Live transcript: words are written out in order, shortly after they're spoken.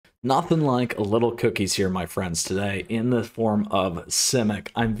Nothing like little cookies here, my friends, today in the form of Simic.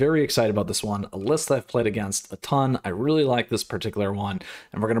 I'm very excited about this one, a list I've played against a ton. I really like this particular one,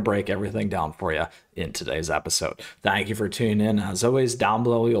 and we're going to break everything down for you in today's episode. Thank you for tuning in. As always, down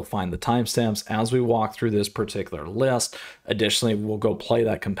below you'll find the timestamps as we walk through this particular list. Additionally, we'll go play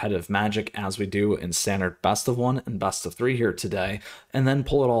that competitive Magic as we do in standard best of 1 and best of 3 here today, and then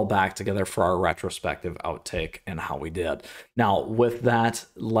pull it all back together for our retrospective outtake and how we did. Now, with that,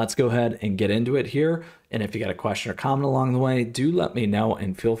 let's go ahead and get into it here. And if you got a question or comment along the way, do let me know,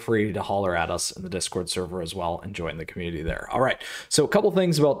 and feel free to holler at us in the Discord server as well and join the community there. All right, so a couple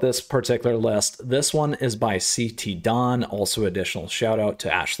things about this particular list. This one is by CT Don. Also, additional shout out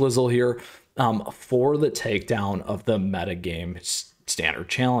to Ash Lizzle here for the takedown of the metagame standard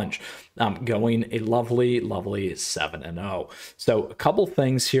challenge, going a lovely 7-0. So a couple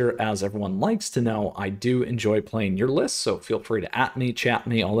things here, as everyone likes to know, I do enjoy playing your list, so feel free to at me, chat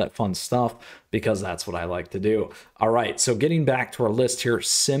me, all that fun stuff, because that's what I like to do. All right, so getting back to our list here,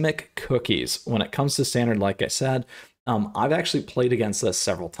 Simic Cookies. When it comes to standard, like I said, I've actually played against this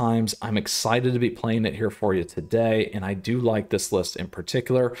several times. I'm excited to be playing it here for you today, and I do like this list in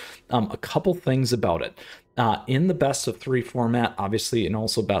particular. A couple things about it. In the best of 3 format, obviously, and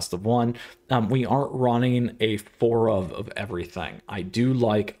also best of 1, we aren't running a 4 of everything. I do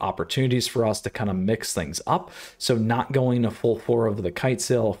like opportunities for us to kind of mix things up. So not going a full 4 of the Kite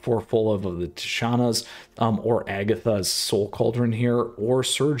Sail, 4 full of the Tishanas, or Agatha's Soul Cauldron here, or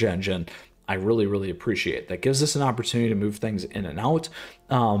Surge Engine. I really appreciate that. Gives us an opportunity to move things in and out,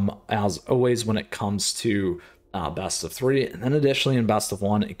 as always when it comes to best of 3, and then additionally in best of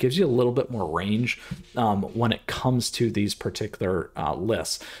 1, it gives you a little bit more range when it comes to these particular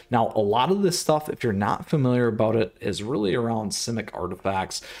lists. Now, a lot of this stuff, if you're not familiar about it, is really around Simic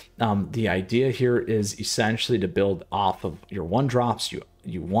artifacts. The idea here is essentially to build off of your 1-drops.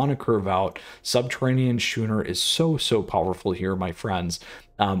 You want to curve out. Subterranean Schooner is so powerful here, my friends.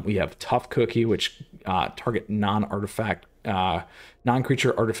 We have Tough Cookie, which target non-creature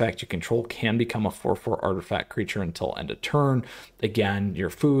artifact you control can become a 4/4 artifact creature until end of turn. Again,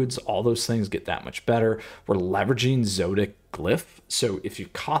 your foods, all those things get that much better. We're leveraging Zodic Glyph. So if you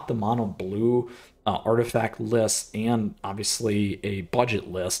caught the mono blue artifact list and obviously a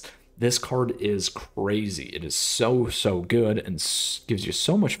budget list, this card is crazy. It is so good and gives you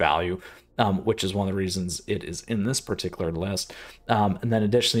so much value, which is one of the reasons it is in this particular list. And then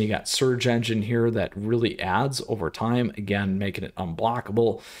additionally, you got Surge Engine here that really adds over time, again, making it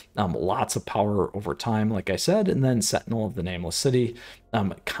unblockable. Lots of power over time, like I said. And then Sentinel of the Nameless City,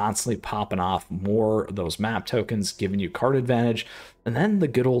 constantly popping off more of those map tokens, giving you card advantage. And then the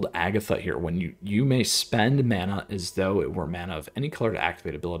good old Agatha here, when you may spend mana as though it were mana of any color to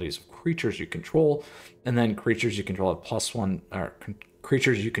activate abilities of creatures you control, and then creatures you control have +1, or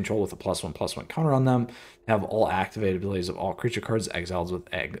creatures you control with a +1/+1 counter on them have all activated abilities of all creature cards exiled with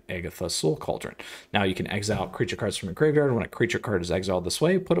Agatha's Soul Cauldron. Now you can exile creature cards from your graveyard. When a creature card is exiled this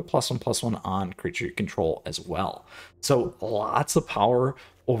way, put a +1/+1 on creature you control as well. So lots of power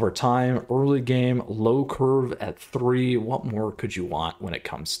over time, early game, low curve at 3. What more could you want when it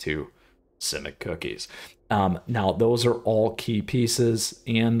comes to Simic Cookies? Now, those are all key pieces,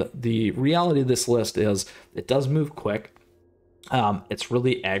 and the reality of this list is it does move quick. It's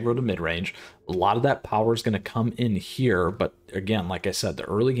really aggro to mid-range. A lot of that power is going to come in here, but again, like I said, the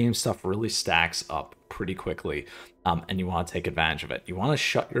early game stuff really stacks up pretty quickly, and you want to take advantage of it. You want to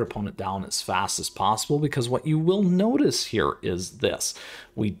shut your opponent down as fast as possible, because what you will notice here is this: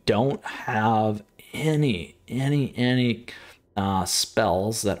 we don't have any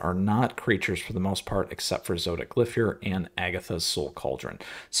spells that are not creatures for the most part, except for Zodic Glyph here and Agatha's Soul Cauldron.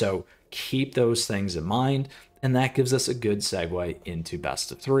 So keep those things in mind. And that gives us a good segue into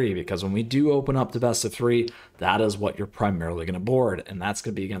best of 3, because when we do open up to best of 3, that is what you're primarily going to board, and that's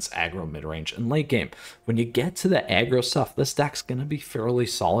going to be against aggro, mid-range, and late game. When you get to the aggro stuff, this deck's going to be fairly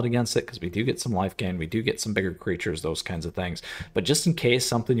solid against it, because we do get some life gain, we do get some bigger creatures, those kinds of things. But just in case,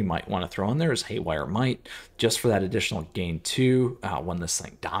 something you might want to throw in there is Haywire Might, just for that additional gain 2 when this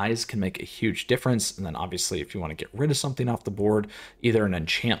thing dies, can make a huge difference. And then obviously, if you want to get rid of something off the board, either an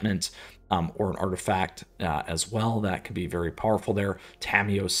enchantment or an artifact as well, that could be very powerful there.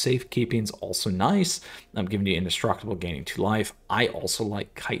 Tamiyo's Safekeeping's also nice. I'm giving you indestructible, gaining 2 life. I also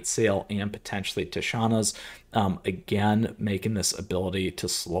like Kite Sail and potentially Tishana's. Again, making this ability to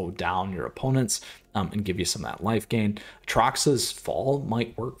slow down your opponents and give you some of that life gain. Atraxa's Fall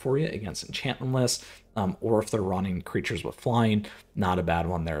might work for you against enchantment lists. Or if they're running creatures with flying, not a bad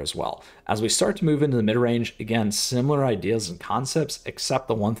one there as well. As we start to move into the mid-range, again, similar ideas and concepts, except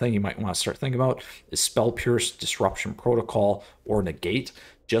the one thing you might want to start thinking about is Spell Pierce, Disruption Protocol, or Negate,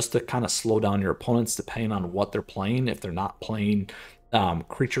 just to kind of slow down your opponents depending on what they're playing. If they're not playing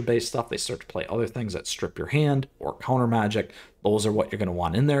creature-based stuff, they start to play other things that strip your hand or counter magic. Those are what you're going to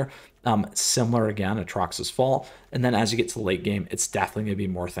want in there. Similar again, Atrax's Fall. And then as you get to the late game, it's definitely going to be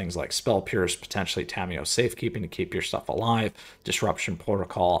more things like Spell Pierce, potentially Tamiyo Safekeeping to keep your stuff alive, Disruption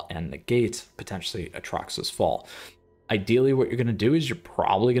Protocol, and Negate, potentially Atrax's Fall. Ideally, what you're going to do is you're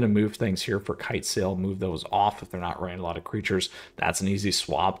probably going to move things here for Kite Sail, move those off if they're not running a lot of creatures. That's an easy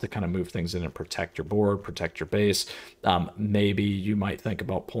swap to kind of move things in and protect your board, protect your base. Maybe you might think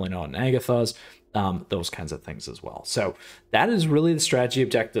about pulling out an Agathos, those kinds of things as well. So that is really the strategy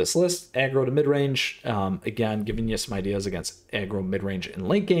objective of this list. Aggro to mid-range, again, giving you some ideas against aggro mid-range and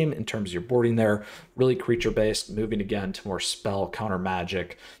late game in terms of your boarding there. Really creature-based, moving again to more spell, counter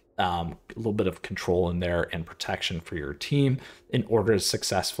magic, a little bit of control in there and protection for your team in order to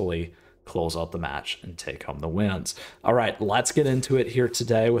successfully close out the match and take home the wins. All right, let's get into it here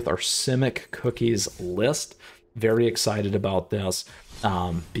today with our Simic Cookies list. Very excited about this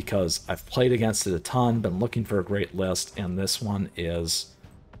because I've played against it a ton, been looking for a great list, and this one is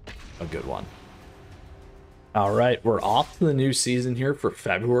a good one. All right, we're off to the new season here for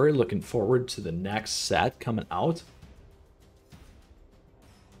February. Looking forward to the next set coming out.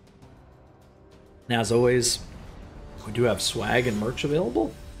 And as always, we do have swag and merch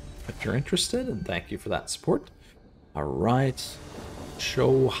available if you're interested, and thank you for that support. All right,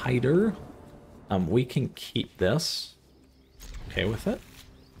 show hider. We can keep this. Okay with it.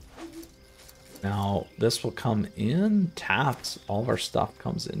 Now, this will come in tapped. All of our stuff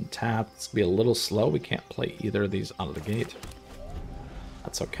comes in tapped. It's going to be a little slow. We can't play either of these out of the gate.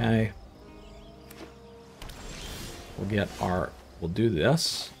 That's okay. We'll do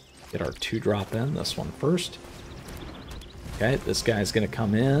this. Get our 2-drop in, this one first. Okay, this guy's going to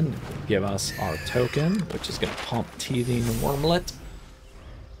come in, give us our token, which is going to pump Teething Wormlet.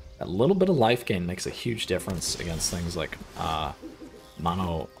 A little bit of life gain makes a huge difference against things like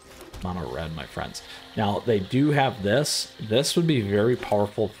mono red, my friends. Now, they do have this. This would be very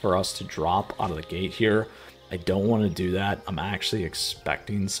powerful for us to drop out of the gate here. I don't want to do that. I'm actually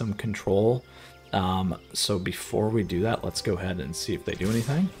expecting some control. So before we do that, let's go ahead and see if they do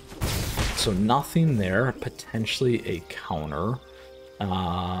anything. So nothing there, potentially a counter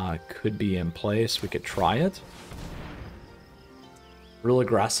could be in place. We could try it. Real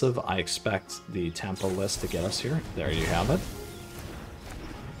aggressive. I expect the tempo list to get us here. There you have it.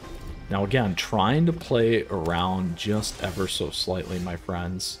 Now again, trying to play around just ever so slightly, my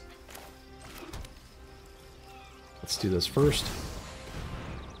friends. Let's do this first.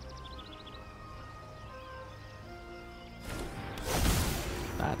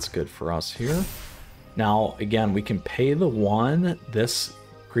 That's good for us here. Now, again, we can pay the 1. This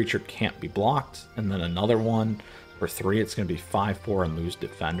creature can't be blocked. And then another one for 3. It's going to be 5/4 and lose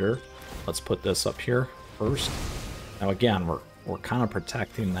Defender. Let's put this up here first. Now, again, we're kind of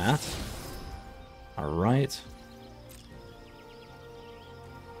protecting that. All right.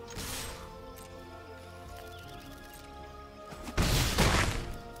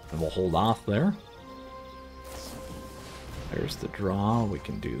 And we'll hold off there. There's the draw. We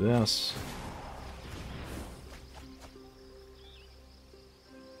can do this.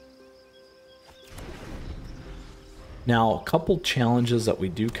 Now, a couple challenges that we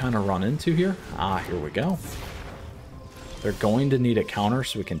do kind of run into here. Here we go. They're going to need a counter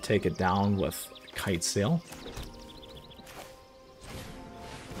so we can take it down with Kite Sail.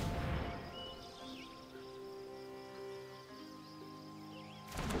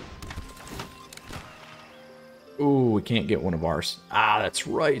 Ooh, we can't get one of ours. That's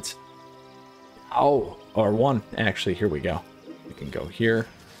right. Oh, or one. Actually, here we go. We can go here.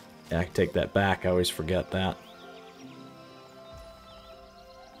 Yeah, I can take that back. I always forget that.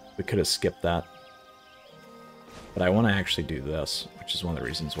 We could have skipped that. But I want to actually do this, which is one of the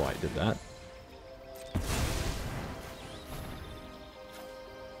reasons why I did that.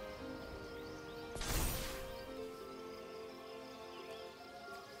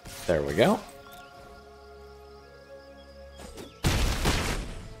 There we go.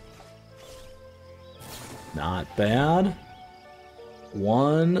 Not bad.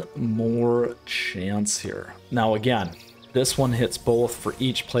 One more chance here. Now again, this one hits both. For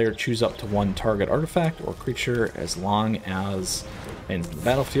each player, choose up to 1 target artifact or creature as long as in the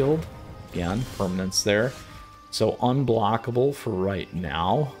battlefield. Again, permanence there. So unblockable for right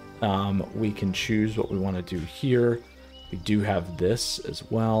now. We can choose what we want to do here. We do have this as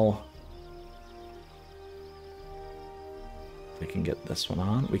well. We can get this one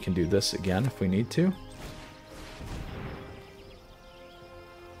on. We can do this again if we need to.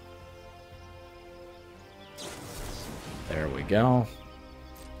 There we go.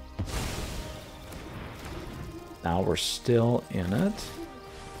 Now we're still in it.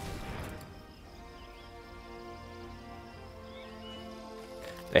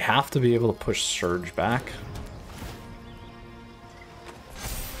 They have to be able to push Surge back.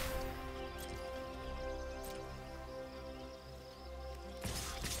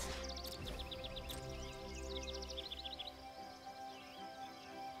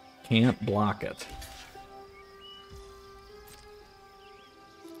 Can't block it.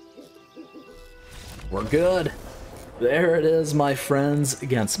 We're good. There it is, my friends,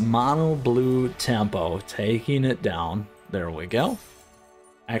 against Mono Blue Tempo, taking it down. There we go.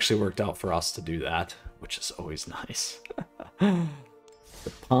 Actually worked out for us to do that, which is always nice. To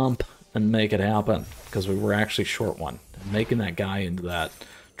pump and make it happen, because we were actually short one. Making that guy into that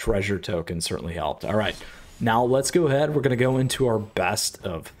treasure token certainly helped. All right, now let's go ahead. We're going to go into our best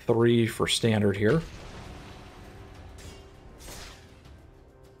of 3 for Standard here.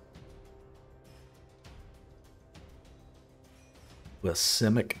 With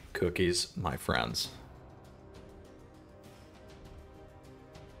Simic Cookies, my friends.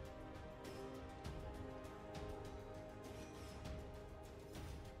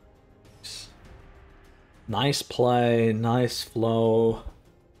 Nice play, nice flow.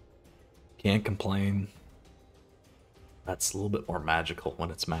 Can't complain. That's a little bit more magical when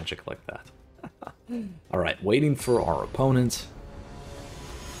it's magic like that. All right, waiting for our opponent.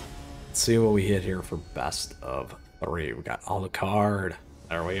 Let's see what we hit here for best of 3. We got all the card.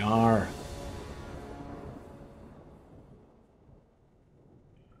 There we are.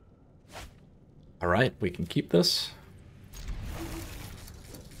 All right, we can keep this.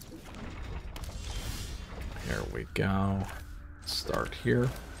 Here we go. Start here.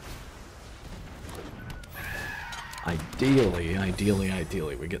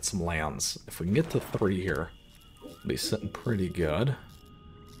 Ideally, we get some lands. If we can get to 3 here, we'll be sitting pretty good.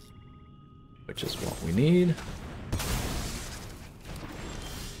 Which is what we need.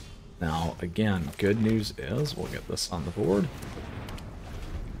 Now, again, good news is we'll get this on the board.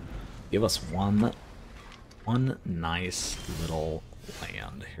 Give us one nice little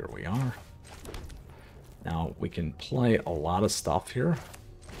land. Here we are. Now, we can play a lot of stuff here.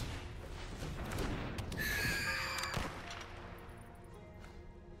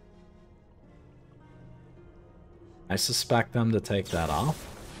 I suspect them to take that off,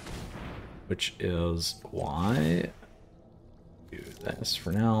 which is why do this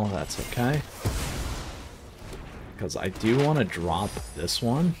for now. That's okay, because I do want to drop this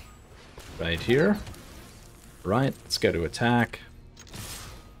one right here. Right, let's go to attack.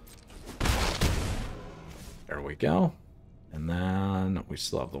 There we go. And then we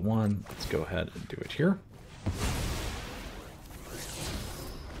still have the 1. Let's go ahead and do it here.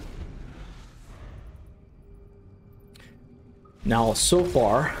 Now, so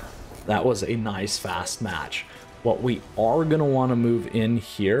far, that was a nice fast match. What we are going to want to move in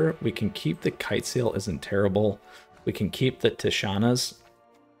here, we can keep the Kite Sail, isn't terrible. We can keep the Tishanas.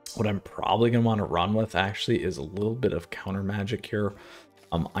 What I'm probably going to want to run with, actually, is a little bit of counter magic here.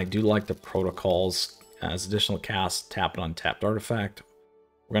 I do like the protocols as additional cast, tap an untapped artifact.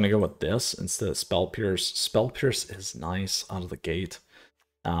 We're going to go with this instead of Spell Pierce. Spell Pierce is nice out of the gate.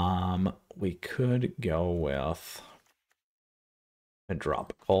 We could go with and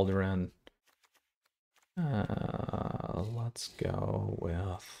drop a Cauldron. Let's go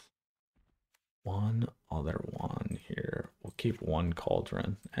with one other one here. We'll keep 1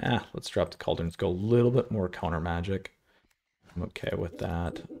 Cauldron. Let's drop the Cauldron. Let's go a little bit more counter magic. I'm okay with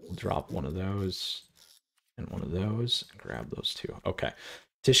that. We'll drop one of those and one of those and grab those 2. Okay.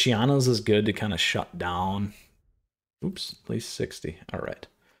 Tishiana's is good to kind of shut down. Oops, at least 60. All right.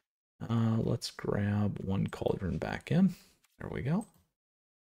 Let's grab 1 Cauldron back in. There we go.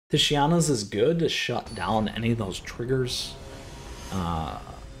 Tishiana's is good to shut down any of those triggers,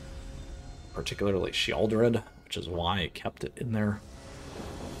 particularly Sheoldred, which is why I kept it in there.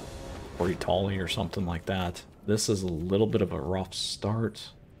 Or Itali or something like that. This is a little bit of a rough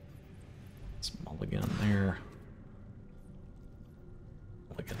start. Let's mulligan there.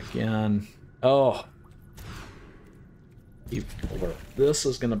 Mulligan again. Oh! This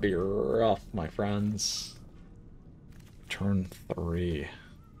is going to be rough, my friends. Turn 3.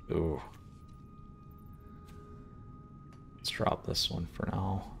 Ooh. Let's drop this one for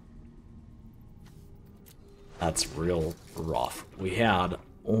now. That's real rough. We had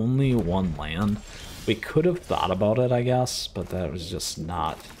only 1 land. We could have thought about it, I guess, but that was just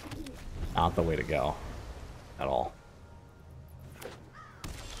not the way to go at all.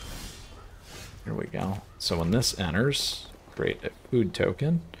 Here we go. So when this enters, create a food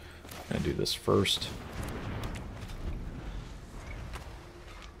token. I'm gonna do this first.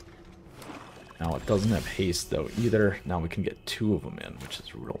 Now it doesn't have haste though either. Now we can get 2 of them in, which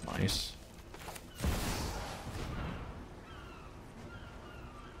is real nice.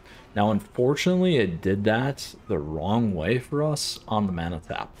 Now unfortunately it did that the wrong way for us on the mana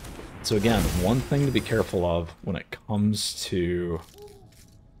tap. So again, one thing to be careful of when it comes to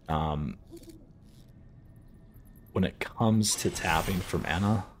tapping for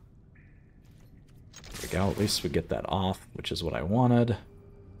mana. There we go, at least we get that off, which is what I wanted.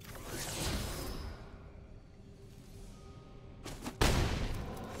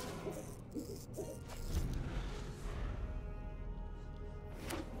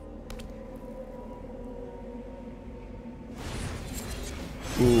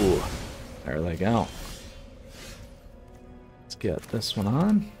 Ooh, there they go. Let's get this one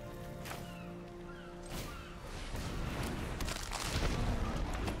on.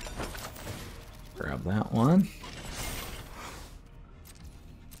 Grab that one.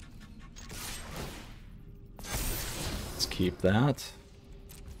 Let's keep that.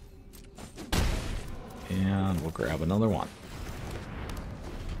 And we'll grab another one.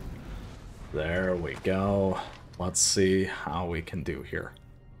 There we go. Let's see how we can do here.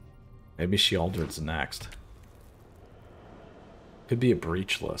 Maybe Sheoldred's next. Could be a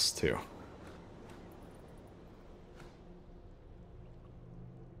breach list too.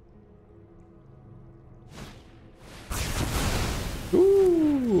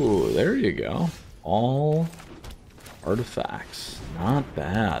 Ooh, there you go. All artifacts. Not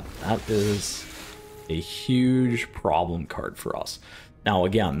bad. That is a huge problem card for us. Now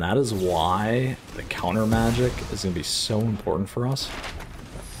again, that is why the counter magic is going to be so important for us.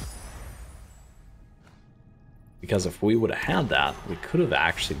 Because if we would have had that, we could have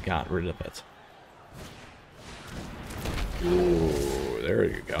actually got rid of it. Ooh, there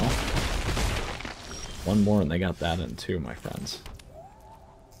you go. One more and they got that in too, my friends.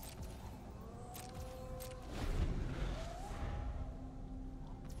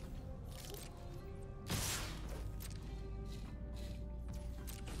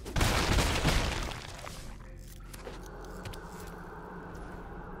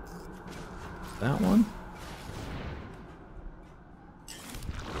 That one.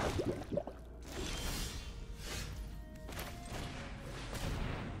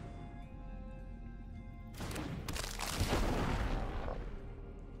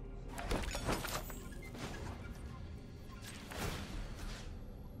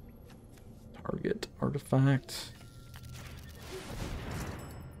 Target artifact.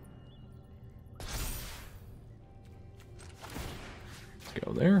 Let's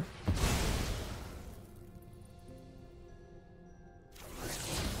go there.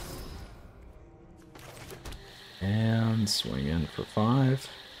 And swing in for 5.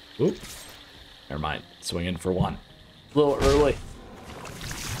 Oop. Never mind. Swing in for 1. A little early.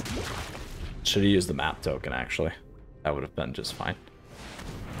 Should have used the map token, actually. That would have been just fine.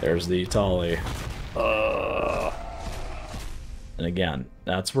 There's the Tali. And again,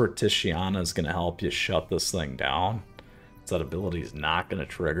 that's where Tishiana is going to help you shut this thing down. So that ability is not going to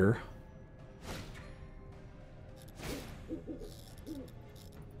trigger.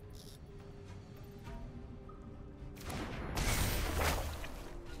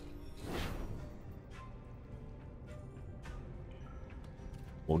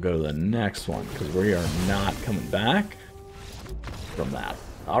 We'll go to the next one because we are not coming back from that.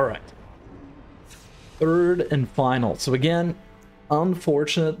 All right. Third and final. So again,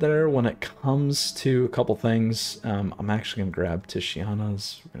 unfortunate there when it comes to a couple things. I'm actually going to grab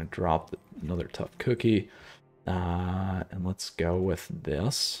Tishiana's. We're going to drop another tough cookie. And let's go with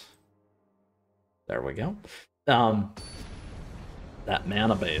this. There we go. That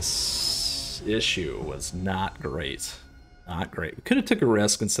mana base issue was not great. Not great. We could have took a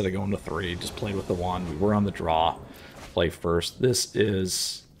risk instead of going to 3. Just played with the 1. We were on the draw. Play first. This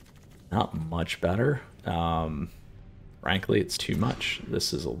is not much better. Frankly, it's too much.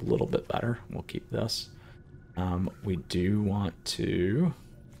 This is a little bit better. We'll keep this. We do want to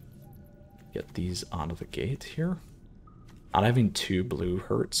get these out of the gate here. Not having 2 blue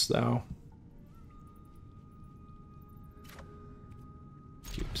hurts, though.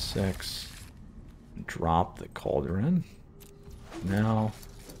 Keep 6. Drop the Cauldron. Now,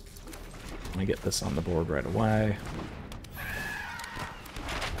 I'm gonna get this on the board right away.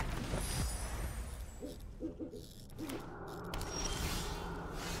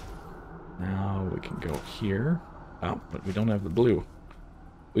 Now we can go here. Oh, but we don't have the blue.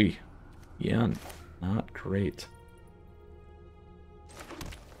 Yeah, not great.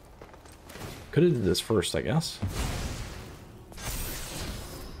 Could have did this first, I guess.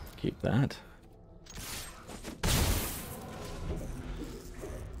 Keep that.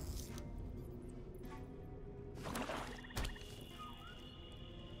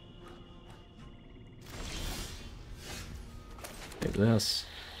 this.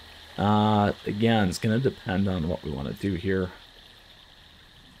 Again, it's going to depend on what we want to do here.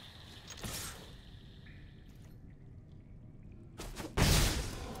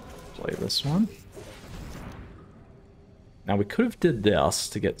 Play this one. Now we could have did this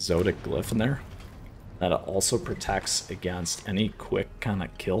to get Zodic Glyph in there. That also protects against any quick kind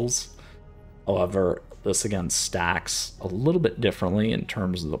of kills. However, this again stacks a little bit differently in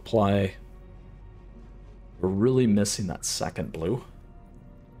terms of the play. We're really missing that second blue.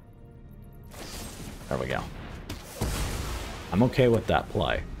 There we go. I'm okay with that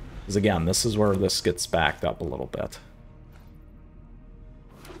play. Because again, this is where this gets backed up a little bit.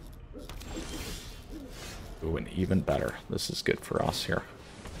 Ooh, and even better. This is good for us here.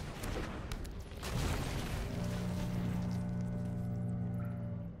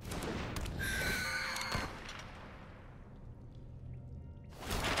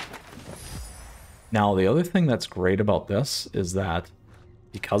 Now, the other thing that's great about this is that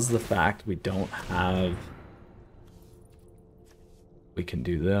because of the fact we don't have... We can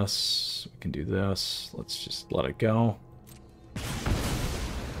do this, we can do this. Let's just let it go. I'm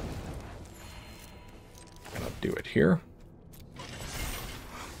gonna do it here.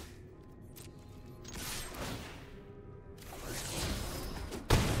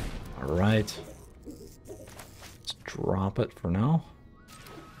 All right. Let's drop it for now.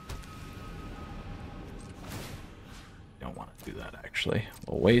 Don't want to do that, actually.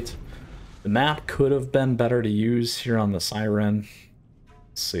 We'll wait. The map could have been better to use here on the Siren.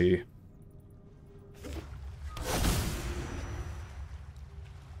 Let's see.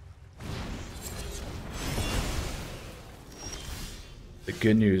 The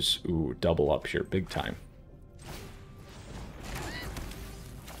good news, ooh, double up here, big time.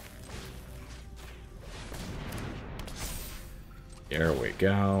 There we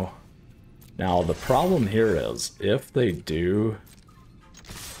go. Now, the problem here is, if they do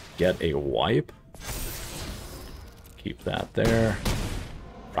get a wipe, keep that there.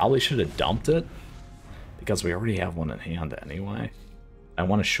 Probably should have dumped it, because we already have one in hand anyway. I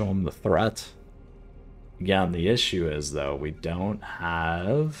want to show them the threat. Again, the issue is, though, we don't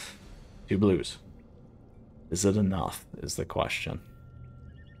have 2 blues. Is it enough, is the question.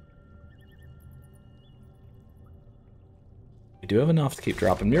 We do have enough to keep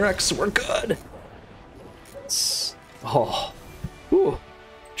dropping Murex, so we're good! Oh, ooh.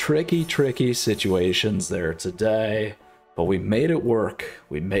 Tricky, tricky situations there today. But we made it work.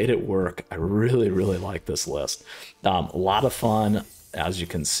 We made it work. I really, really like this list. A lot of fun. As you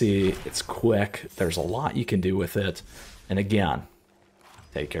can see, it's quick. There's a lot you can do with it. And again,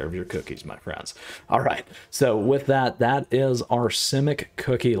 take care of your cookies, my friends. All right. So with that, that is our Simic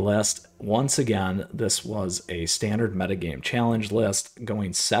cookie list. Once again, this was a standard metagame challenge list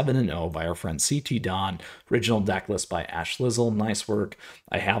going 7-0 by our friend CT Don. Original deck list by Ash Lizzle. Nice work.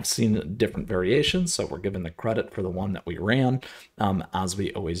 I have seen different variations, so we're giving the credit for the one that we ran, as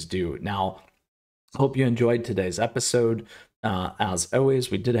we always do. Now, hope you enjoyed today's episode. As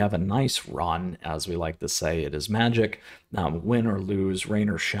always, we did have a nice run, as we like to say. It is magic. Win or lose, rain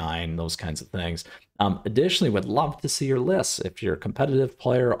or shine, those kinds of things. Additionally, would love to see your lists. If you're a competitive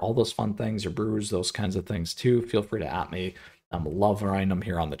player, all those fun things, your brews, those kinds of things too, feel free to at me. Love running them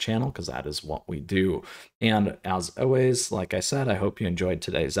here on the channel because that is what we do. And as always, like I said, I hope you enjoyed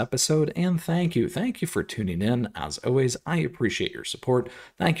today's episode, and thank you for tuning in. As always, I appreciate your support.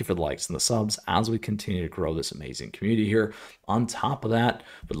 Thank you for the likes and the subs as we continue to grow this amazing community here. On top of that,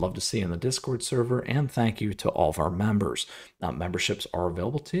 would love to see you in the Discord server, and thank you to all of our members. Memberships are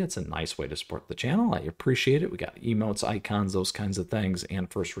available to you. It's a nice way to support the channel. I appreciate it. We got emotes, icons, those kinds of things,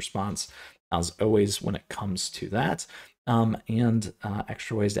 and first response as always when it comes to that. And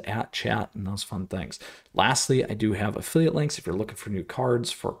extra ways to chat and those fun things. Lastly, I do have affiliate links if you're looking for new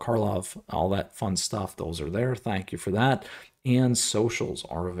cards for Karlov, all that fun stuff. Those are there. Thank you for that. And socials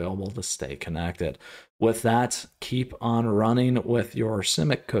are available to stay connected. With that, keep on running with your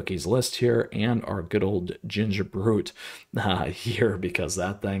Simic Cookies list here and our good old Ginger Brute here, because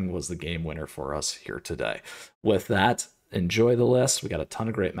that thing was the game winner for us here today. With that, enjoy the list. We got a ton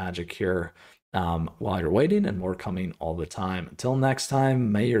of great magic here. While you're waiting, and more coming all the time. Until next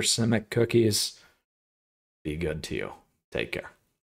time, may your Simic cookies be good to you. Take care.